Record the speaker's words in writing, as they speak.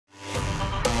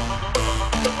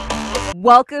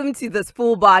Welcome to this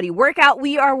full body workout.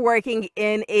 We are working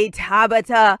in a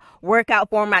Tabata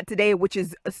workout format today, which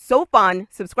is so fun.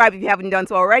 Subscribe if you haven't done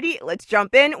so already. Let's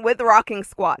jump in with rocking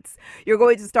squats. You're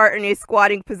going to start in a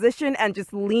squatting position and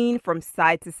just lean from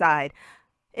side to side.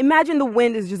 Imagine the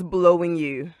wind is just blowing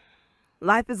you.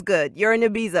 Life is good. You're in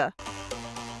Ibiza.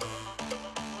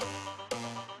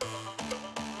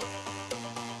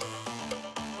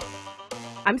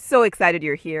 I'm so excited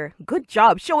you're here. Good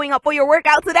job showing up for your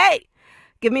workout today.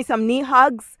 Give me some knee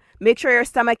hugs. Make sure your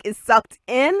stomach is sucked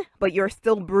in, but you're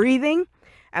still breathing.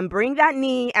 And bring that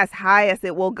knee as high as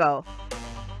it will go.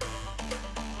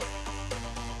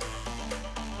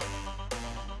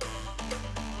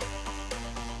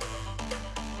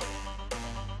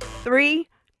 Three,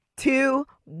 two,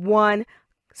 one.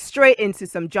 Straight into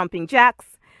some jumping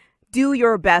jacks. Do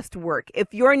your best work.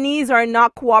 If your knees are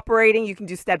not cooperating, you can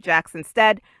do step jacks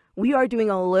instead. We are doing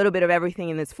a little bit of everything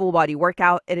in this full body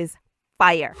workout. It is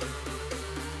fire.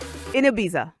 In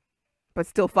Ibiza, but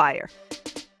still fire.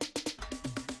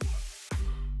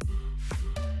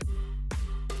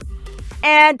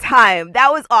 And time.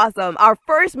 That was awesome. Our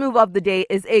first move of the day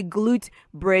is a glute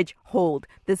bridge hold.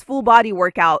 This full body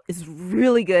workout is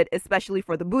really good, especially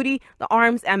for the booty, the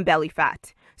arms, and belly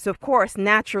fat. So of course,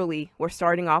 naturally, we're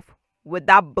starting off with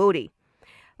that booty.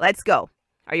 Let's go.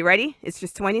 Are you ready? It's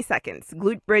just 20 seconds.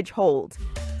 Glute bridge hold.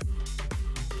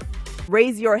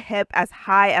 Raise your hip as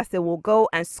high as it will go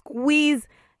and squeeze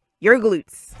your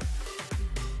glutes.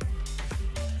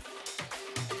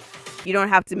 You don't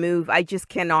have to move. I just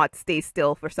cannot stay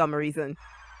still for some reason.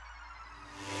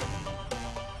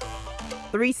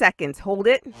 3 seconds. Hold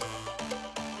it.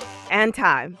 And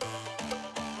time.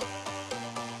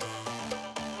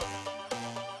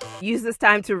 Use this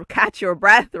time to catch your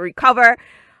breath, recover.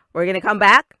 We're going to come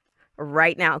back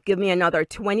right now. Give me another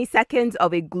 20 seconds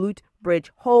of a glute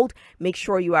bridge hold. Make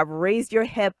sure you have raised your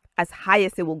hip as high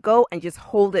as it will go and just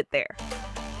hold it there.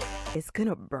 It's going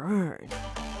to burn.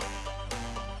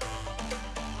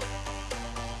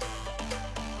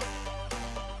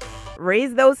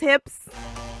 Raise those hips.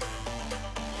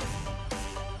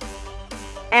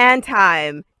 And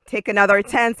time. Take another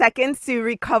 10 seconds to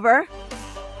recover.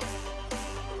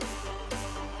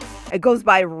 It goes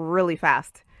by really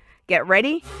fast. Get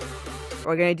ready.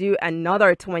 We're going to do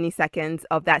another 20 seconds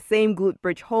of that same glute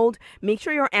bridge hold. Make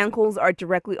sure your ankles are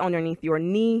directly underneath your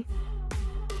knee.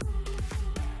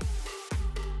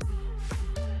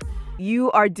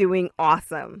 You are doing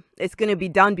awesome. It's going to be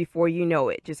done before you know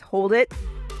it. Just hold it.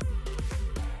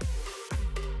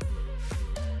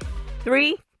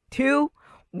 3, 2,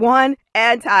 1,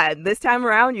 and time. This time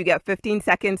around, you get 15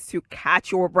 seconds to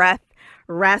catch your breath,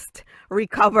 rest,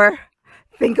 recover,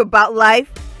 think about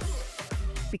life.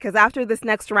 Because after this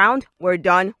next round, we're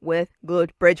done with glute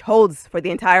bridge holds for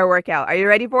the entire workout. Are you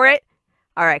ready for it?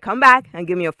 All right, come back and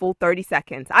give me a full 30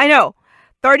 seconds. I know,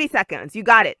 30 seconds. You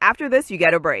got it. After this, you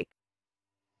get a break.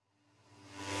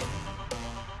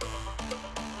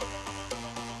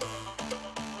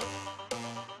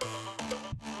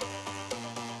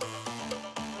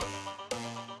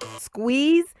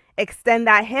 Squeeze, extend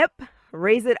that hip,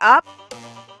 raise it up.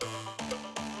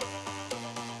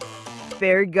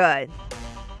 Very good.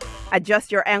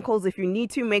 Adjust your ankles if you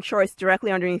need to. Make sure it's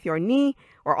directly underneath your knee.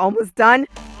 We're almost done.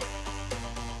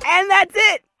 And that's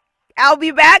it. I'll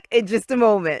be back in just a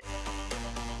moment.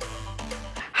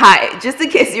 Hi, just in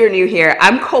case you're new here,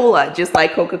 I'm Cola, just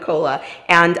like Coca-Cola,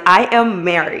 and I am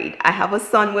married. I have a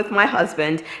son with my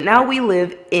husband. Now we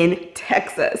live in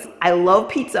Texas. I love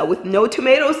pizza with no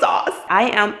tomato sauce. I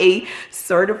am a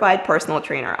certified personal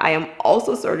trainer. I am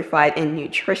also certified in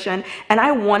nutrition, and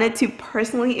I wanted to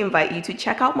personally invite you to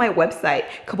check out my website,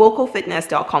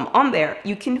 KabokoFitness.com. On there,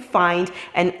 you can find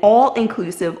an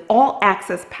all-inclusive,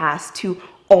 all-access pass to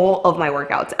all of my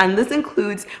workouts, and this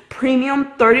includes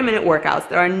premium 30-minute workouts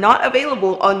that are not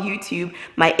available on YouTube,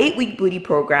 my 8-week booty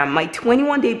program, my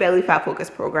 21-day belly fat focus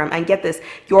program, and get this,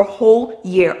 your whole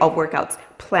year of workouts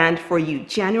planned for you,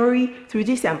 January through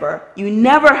December. You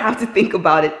never have to think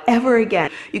about it ever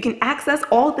again. You can access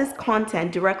all this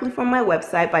content directly from my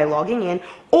website by logging in,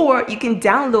 or you can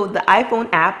download the iPhone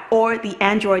app or the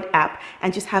Android app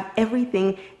and just have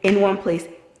everything in one place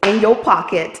in your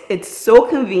pocket. It's so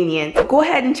convenient. Go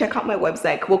ahead and check out my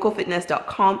website,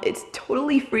 KabokoFitness.com. It's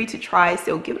totally free to try,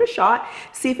 so give it a shot.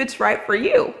 See if it's right for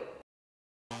you.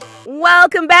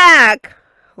 Welcome back.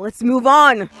 Let's move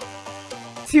on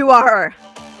to our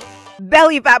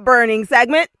belly fat burning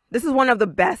segment. This is one of the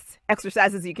best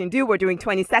exercises you can do. We're doing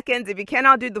 20 seconds. If you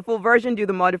cannot do the full version, do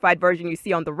the modified version you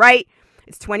see on the right.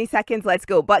 It's 20 seconds. Let's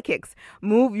go. Butt kicks.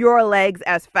 Move your legs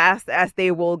as fast as they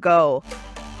will go.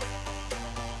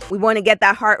 We want to get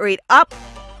that heart rate up.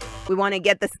 We want to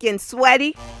get the skin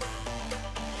sweaty.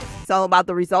 It's all about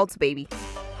the results, baby.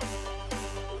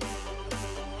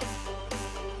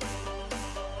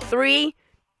 3,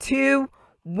 2,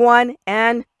 1,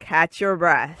 and catch your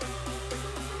breath.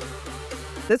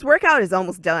 This workout is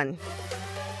almost done.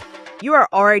 You are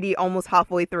already almost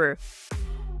halfway through.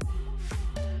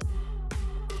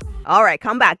 All right,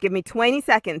 come back. Give me 20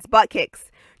 seconds. Butt kicks.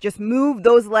 Just move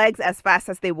those legs as fast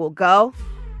as they will go.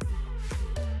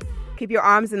 Keep your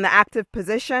arms in the active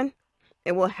position.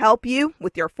 It will help you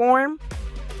with your form.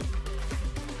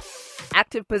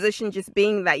 Active position just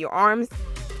being that your arms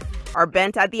are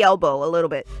bent at the elbow a little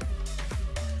bit.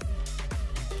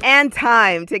 And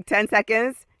time. Take 10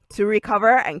 seconds to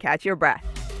recover and catch your breath.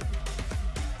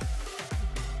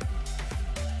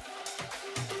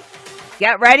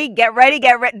 Get ready, get ready,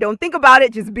 get ready. Don't think about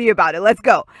it, just be about it. Let's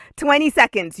go. 20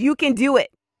 seconds. You can do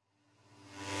it.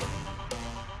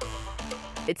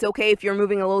 It's okay if you're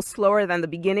moving a little slower than the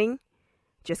beginning.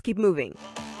 Just keep moving.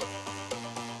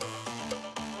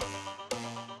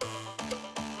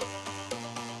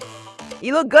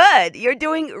 You look good. You're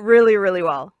doing really, really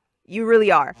well. You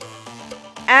really are.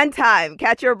 And time.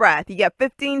 Catch your breath. You get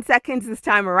 15 seconds this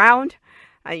time around.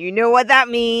 And you know what that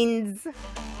means.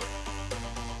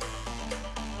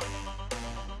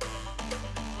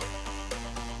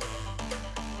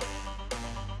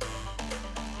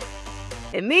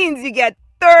 It means you get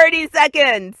 30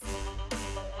 seconds.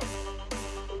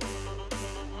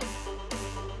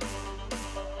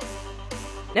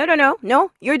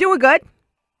 No. You're doing good.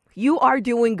 You are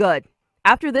doing good.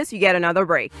 After this, you get another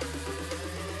break.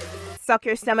 Suck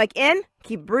your stomach in.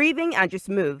 Keep breathing and just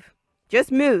move.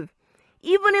 Just move.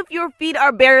 Even if your feet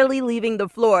are barely leaving the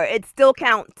floor, it still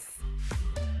counts.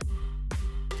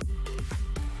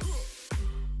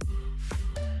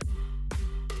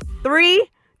 Three,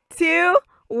 2,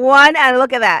 1, and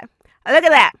look at that. Look at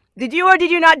that. Did you or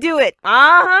did you not do it?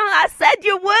 I said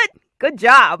you would. Good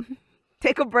job.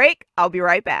 Take a break. I'll be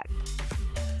right back.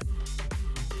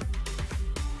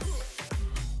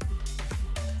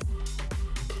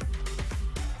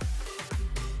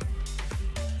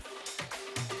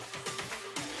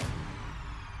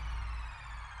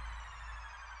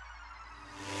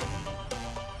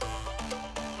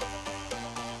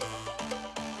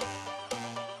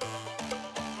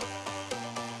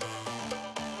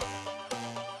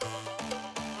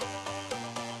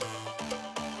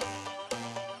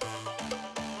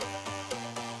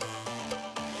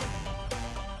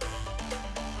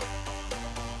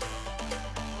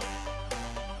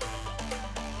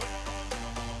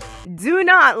 Do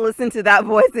not listen to that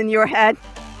voice in your head.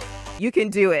 You can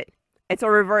do it. It's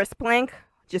a reverse plank.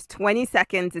 Just 20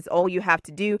 seconds is all you have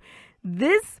to do.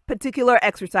 This particular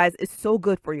exercise is so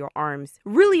good for your arms.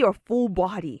 Really your full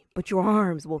body, but your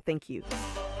arms will thank you.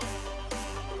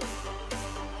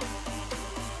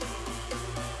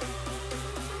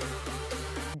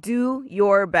 Do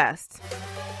your best.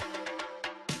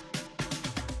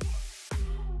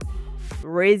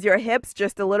 Raise your hips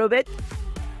just a little bit.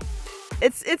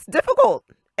 It's difficult.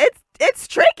 It's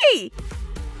tricky.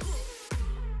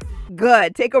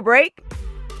 Good. Take a break.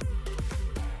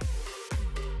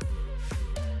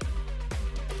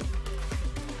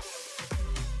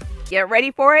 Get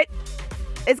ready for it.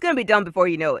 It's going to be done before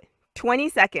you know it. 20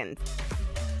 seconds.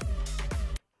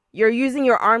 You're using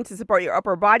your arm to support your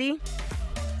upper body.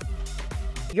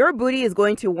 Your booty is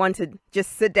going to want to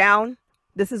just sit down.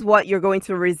 This is what you're going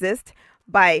to resist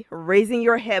by raising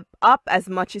your hip up as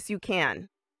much as you can.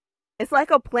 It's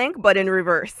like a plank, but in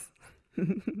reverse.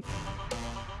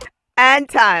 And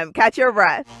time. Catch your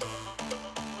breath.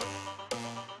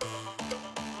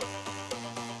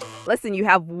 Listen, you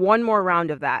have one more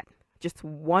round of that. Just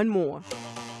one more.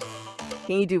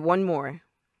 Can you do one more?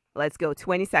 Let's go.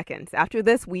 20 seconds. After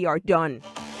this, we are done.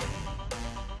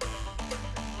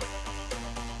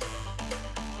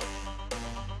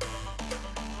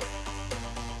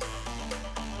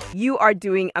 You are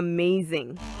doing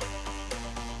amazing.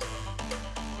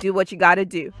 Do what you gotta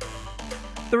do.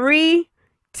 3,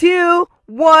 2,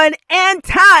 1, and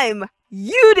time.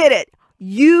 You did it.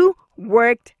 You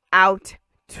worked out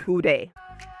today.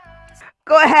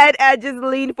 Go ahead and just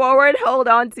lean forward. Hold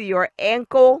on to your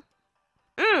ankle.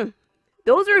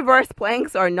 Those reverse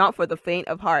planks are not for the faint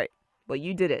of heart, but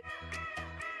you did it.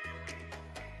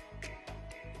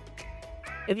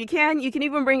 If you can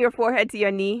even bring your forehead to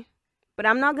your knee. But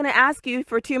I'm not going to ask you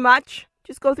for too much.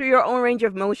 Just go through your own range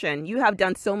of motion. You have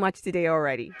done so much today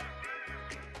already.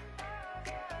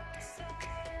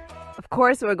 Of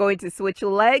course, we're going to switch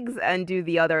legs and do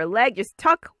the other leg. Just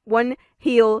tuck one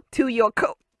heel to your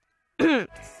coat.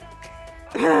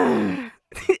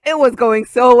 It It was going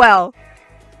so well.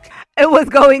 It was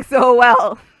going so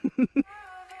well.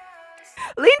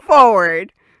 Lean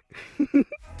forward.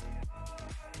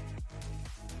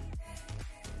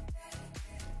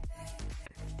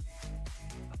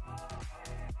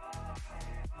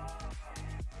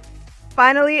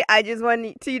 Finally, I just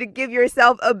want you to give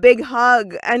yourself a big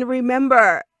hug. And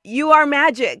remember, you are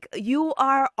magic. You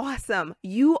are awesome.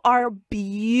 You are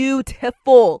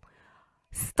beautiful.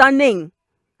 Stunning.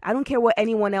 I don't care what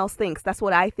anyone else thinks. That's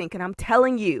what I think. And I'm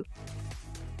telling you,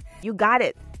 you got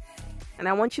it. And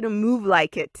I want you to move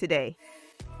like it today.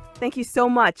 Thank you so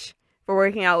much for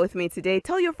working out with me today.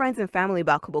 Tell your friends and family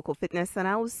about Koboko Fitness, and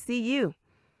I will see you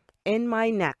in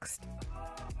my next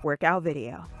workout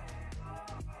video.